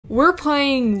we're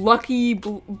playing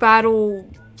Battle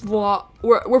Vlog.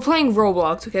 We're playing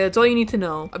Roblox, okay? That's all you need to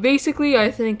know. Basically, I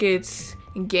think it's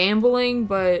gambling,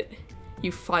 but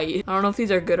you fight. I don't know if these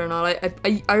are good or not.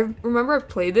 I remember I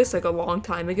played this like a long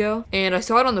time ago, and I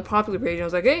saw it on the popular page, and I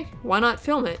was like, hey, why not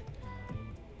film it?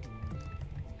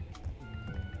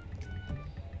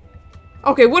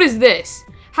 Okay, what is this?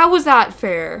 How was that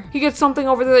fair? He gets something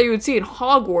over there that you would see in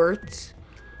Hogwarts.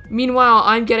 Meanwhile,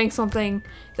 I'm getting something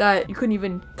that you couldn't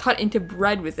even cut into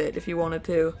bread with it if you wanted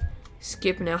to.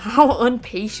 Skip now. How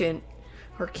impatient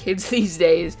are kids these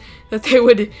days that they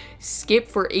would skip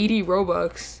for 80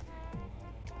 Robux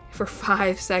for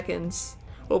 5 seconds.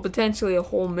 Well, potentially a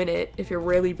whole minute if you're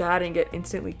really bad and get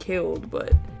instantly killed,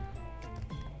 but...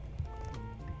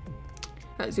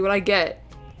 Alright, see what I get.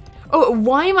 Oh,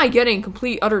 why am I getting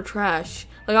complete utter trash?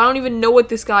 Like, I don't even know what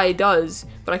this guy does,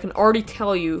 but I can already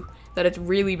tell you that it's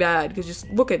really bad, because just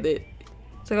look at it.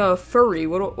 It's like a furry.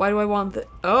 Why do I want that?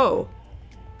 Oh.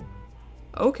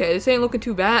 Okay, this ain't looking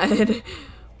too bad.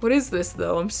 What is this,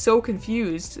 though? I'm so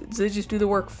confused. Does it just do the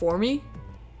work for me?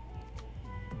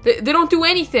 They don't do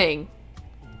anything.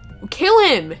 Kill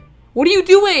him! What are you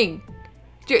doing?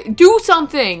 Do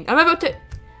something! I'm about to...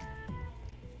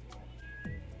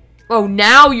 Oh,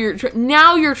 now you're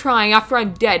trying after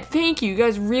I'm dead. Thank you. You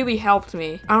guys really helped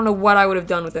me. I don't know what I would have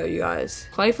done without you guys.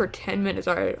 Play for 10 minutes.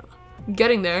 All right. I'm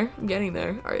getting there. I'm getting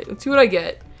there. All right. Let's see what I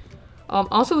get.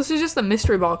 Also, this is just a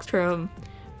mystery box from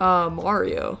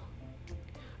Mario.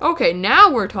 Okay,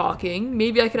 now we're talking.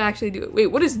 Maybe I could actually do it. Wait,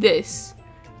 what is this?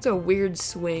 It's a weird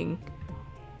swing.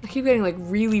 I keep getting like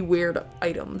really weird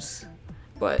items.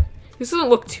 But this doesn't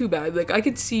look too bad. Like, I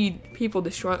could see people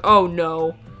destroying. Oh,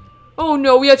 no. Oh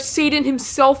no, we have Satan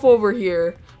himself over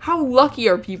here. How lucky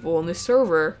are people in this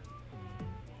server?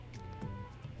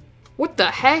 What the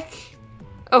heck?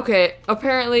 Okay,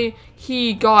 apparently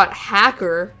he got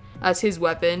hacker as his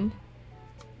weapon.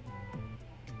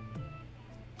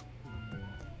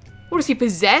 What is he,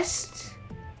 possessed?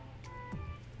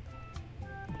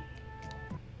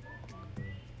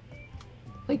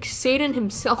 Like Satan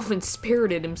himself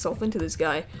inspirited himself into this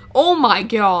guy. Oh my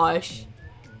gosh.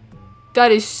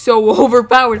 That is so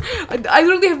overpowered. I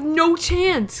literally have no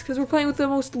chance because we're playing with the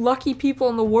most lucky people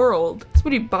in the world.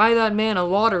 Somebody buy that man a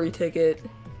lottery ticket.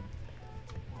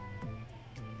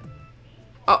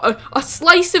 A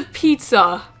slice of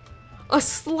pizza. A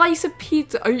slice of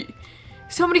pizza.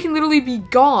 Somebody can literally be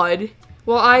God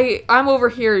while I'm over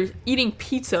here eating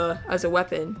pizza as a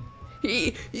weapon.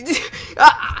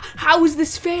 How is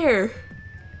this fair?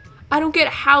 I don't get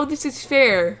how this is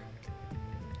fair.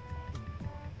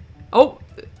 Oh,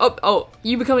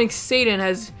 you becoming Satan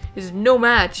is no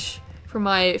match for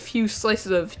my few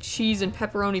slices of cheese and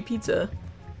pepperoni pizza.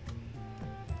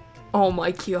 Oh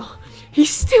my god. He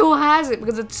still has it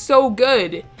because it's so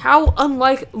good. How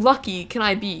lucky can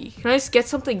I be? Can I just get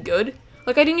something good?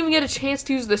 Like, I didn't even get a chance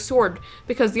to use the sword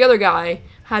because the other guy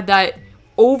had that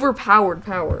overpowered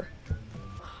power.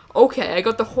 Okay, I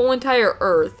got the whole entire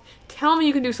earth. Tell me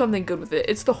you can do something good with it.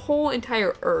 It's the whole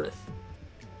entire earth.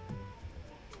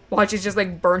 Watch, it's just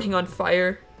like burning on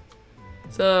fire.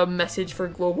 It's a message for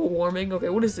global warming. Okay,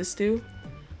 what does this do?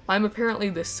 I'm apparently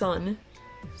the sun,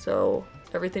 so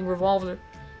everything revolves.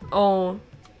 Oh,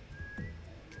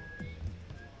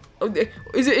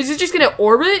 is it just gonna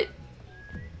orbit?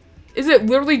 Is it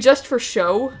literally just for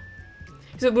show?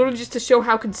 Is it literally just to show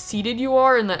how conceited you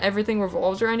are and that everything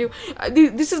revolves around you?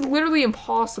 This is literally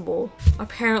impossible.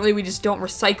 Apparently we just don't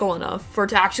recycle enough for it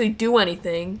to actually do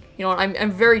anything. You know,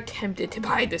 I'm very tempted to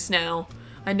buy this now.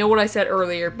 I know what I said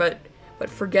earlier, but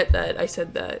forget that I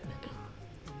said that.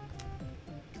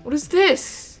 What is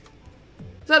this?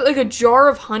 Is that like a jar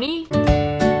of honey?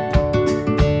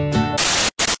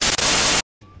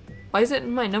 Why is it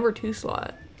in my number 2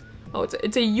 slot? Oh,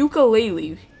 it's a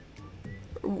ukulele.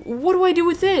 What do I do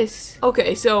with this?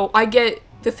 Okay, so I get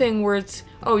the thing where it's,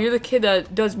 oh, you're the kid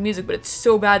that does music, but it's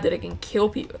so bad that it can kill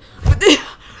people. But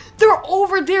they're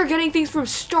over there getting things from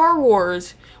Star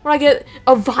Wars, where I get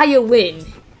a violin.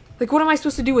 Like, what am I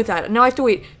supposed to do with that? Now I have to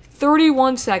wait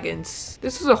 31 seconds.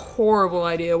 This is a horrible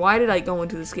idea. Why did I go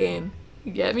into this game?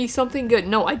 Get me something good.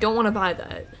 No, I don't want to buy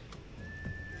that.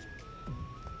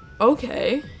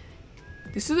 Okay.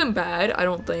 This isn't bad, I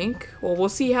don't think. Well, we'll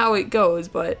see how it goes,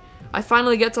 but I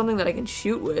finally get something that I can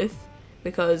shoot with,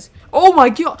 because, oh my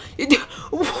god,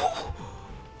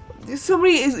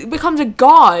 somebody becomes a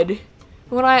god.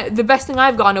 When the best thing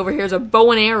I've gotten over here is a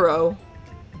bow and arrow.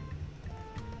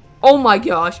 Oh my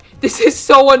gosh, this is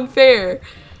so unfair.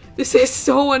 This is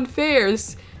so unfair.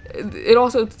 It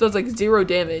also does like 0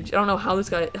 damage. I don't know how this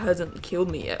guy hasn't killed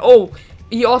me yet. Oh,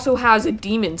 he also has a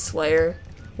demon slayer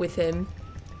with him.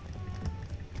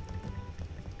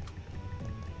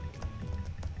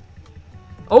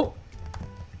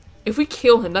 If we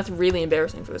kill him, that's really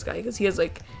embarrassing for this guy because he has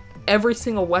like every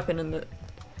single weapon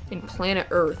in planet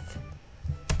Earth.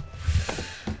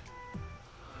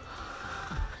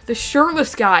 The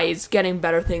shirtless guy is getting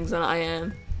better things than I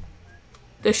am.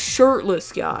 The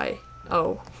shirtless guy.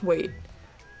 Oh, wait.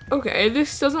 Okay,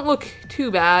 this doesn't look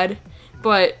too bad,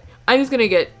 but I'm just gonna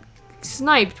get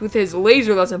sniped with his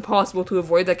laser that's impossible to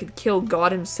avoid that could kill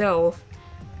God himself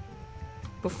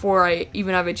before I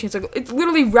even have a chance. Like, it's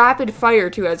literally rapid fire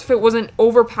too, as if it wasn't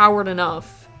overpowered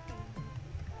enough.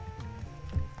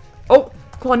 Oh,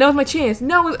 come on, now's my chance.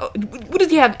 Now, what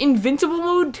does he have? Invincible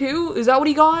mode too? Is that what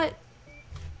he got?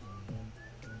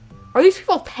 Are these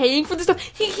people paying for this stuff?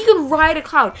 He can ride a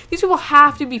cloud. These people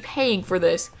have to be paying for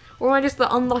this. Or am I just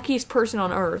the unluckiest person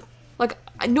on Earth? Like,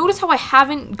 notice how I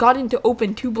haven't gotten to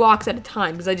open 2 blocks at a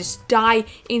time because I just die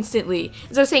instantly.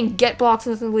 Instead of saying get blocks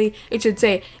instantly, it should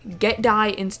say get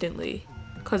die instantly.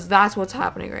 Because that's what's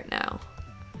happening right now.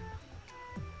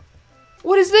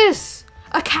 What is this?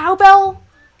 A cowbell?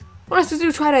 What am I supposed to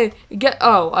do? Try to get...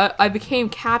 Oh, I became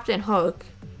Captain Hook.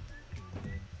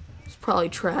 It's probably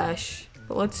trash.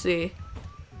 But let's see.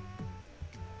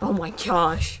 Oh my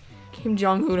gosh. Kim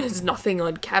Jong-un has nothing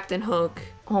on Captain Hook.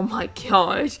 Oh my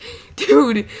gosh.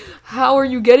 Dude, how are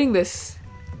you getting this?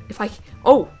 If I...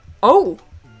 Oh.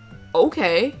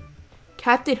 Okay.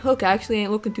 Captain Hook actually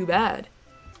ain't looking too bad.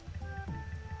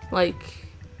 Like,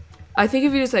 I think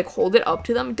if you just, like, hold it up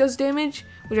to them, it does damage.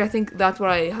 Which I think that's what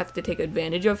I have to take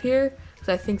advantage of here. Because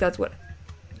I think that's what...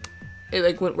 It,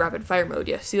 like, went rapid fire mode.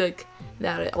 Yeah, see, like...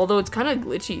 that, although it's kind of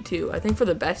glitchy too. I think for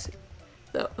the best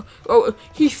though. Oh,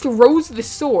 he throws the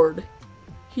sword.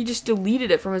 He just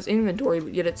deleted it from his inventory,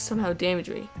 but yet it somehow damaged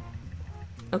me.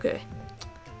 Okay,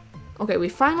 we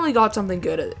finally got something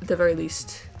good at the very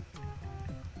least.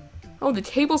 Oh, the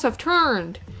tables have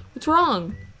turned. What's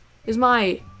wrong? Is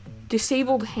my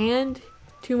disabled hand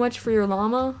too much for your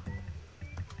llama?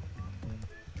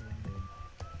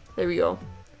 There we go.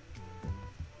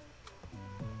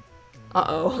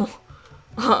 Uh-oh.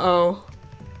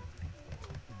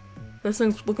 This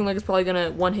thing's looking like it's probably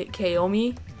gonna one-hit KO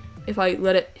me. If I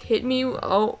let it hit me,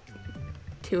 oh.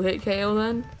 2-hit KO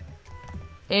then.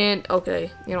 And,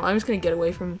 okay. You know, I'm just gonna get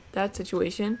away from that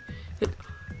situation.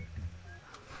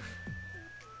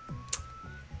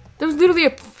 There was literally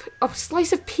a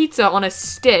slice of pizza on a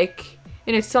stick,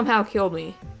 and it somehow killed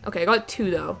me. Okay, I got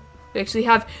 2 though. We actually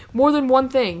have more than one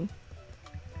thing.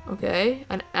 Okay,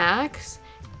 an axe,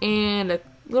 and a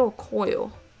little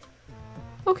coil.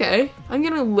 Okay, I'm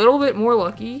getting a little bit more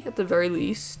lucky at the very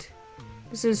least.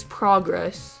 This is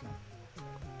progress.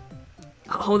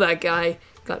 Oh, that guy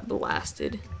got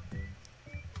blasted.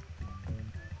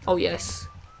 Oh, yes.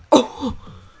 Oh,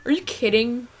 are you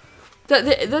kidding?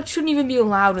 That shouldn't even be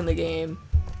allowed in the game.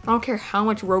 I don't care how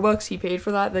much Robux he paid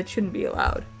for that, that shouldn't be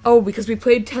allowed. Oh, because we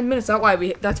played 10 minutes,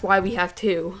 that's why we have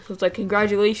 2. So it's like,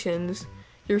 congratulations.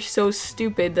 You're so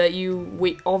stupid that you've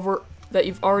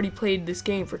already played this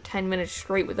game for 10 minutes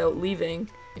straight without leaving.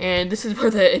 And this is where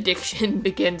the addiction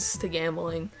begins to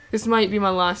gambling. This might be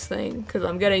my last thing, because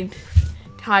I'm getting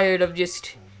tired of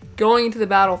just going into the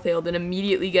battlefield and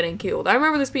immediately getting killed. I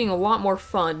remember this being a lot more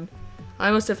fun.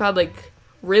 I must have had, like,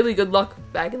 really good luck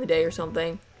back in the day or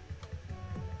something.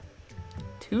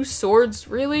 2 swords?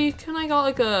 Really? Can I got,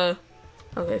 like, a...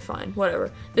 Okay, fine.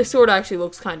 Whatever. This sword actually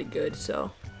looks kind of good,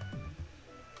 so...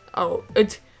 Oh,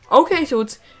 it's... Okay, so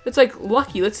it's like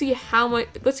lucky. Let's see how much.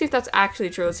 Let's see if that's actually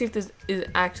true. Let's see if this is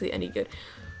actually any good.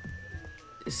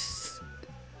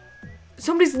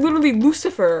 Somebody's literally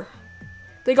Lucifer.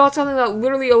 They got something that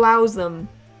literally allows them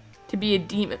to be a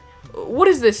demon. What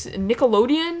is this?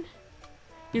 Nickelodeon?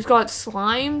 You just got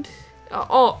slimed?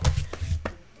 Oh.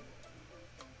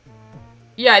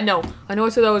 Yeah, no. I know I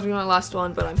said that was my last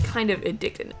one, but I'm kind of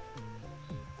addicted.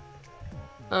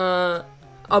 A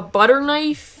butter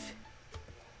knife.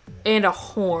 And a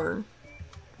horn.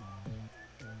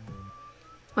 Am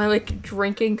I like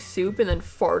drinking soup and then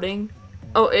farting?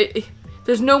 Oh,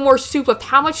 there's no more soup left.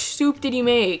 How much soup did he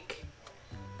make?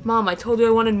 Mom, I told you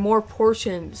I wanted more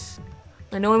portions.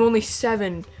 I know I'm only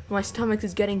 7, but my stomach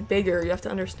is getting bigger. You have to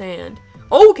understand.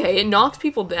 Okay, it knocks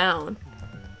people down.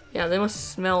 Yeah, they must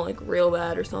smell like real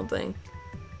bad or something.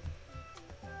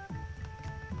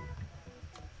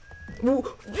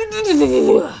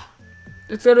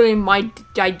 It's literally my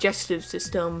digestive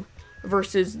system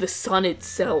versus the sun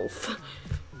itself.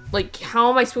 Like,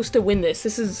 how am I supposed to win this?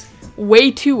 This is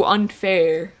way too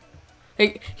unfair.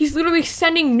 Like, he's literally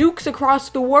sending nukes across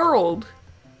the world.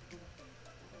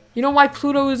 You know why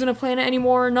Pluto isn't a planet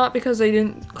anymore? Not because they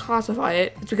didn't classify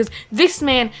it. It's because this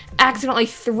man accidentally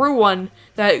threw one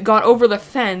that got over the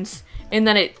fence, and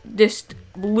then it just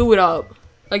blew it up.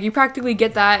 Like, you practically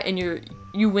get that and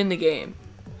you win the game.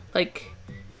 Like,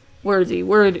 where is he?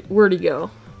 Where'd he go?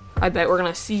 I bet we're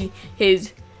gonna see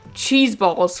his cheese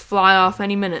balls fly off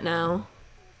any minute now.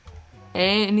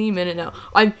 Any minute now.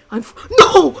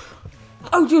 No!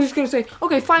 I was just gonna say,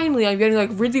 okay, finally, I'm getting, like,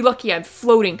 really lucky. I'm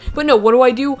floating. But no,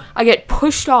 what do? I get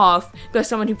pushed off by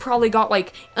someone who probably got,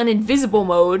 like, an invisible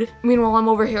mode. Meanwhile, I'm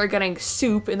over here getting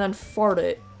soup and then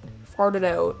farted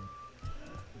out.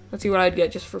 Let's see what I'd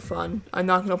get just for fun. I'm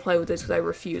not gonna play with this because I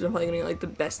refuse. I'm probably gonna get, like, the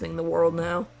best thing in the world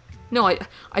now. No,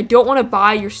 I don't want to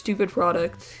buy your stupid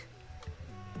product.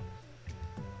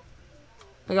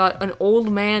 I got an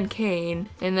old man cane,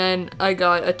 and then I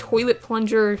got a toilet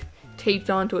plunger taped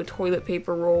onto a toilet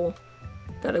paper roll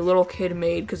that a little kid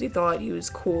made because he thought he was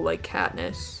cool like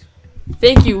Katniss.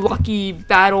 Thank you, lucky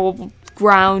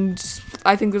Battlegrounds.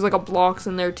 I think there's like a blocks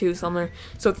in there too somewhere.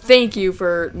 So thank you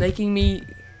for making me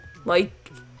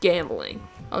like gambling.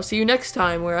 I'll see you next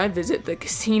time where I visit the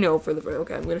casino for the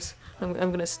okay, I'm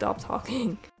gonna stop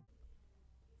talking.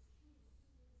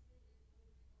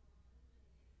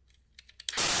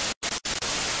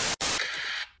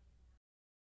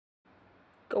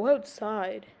 Go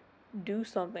outside. Do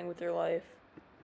something with your life.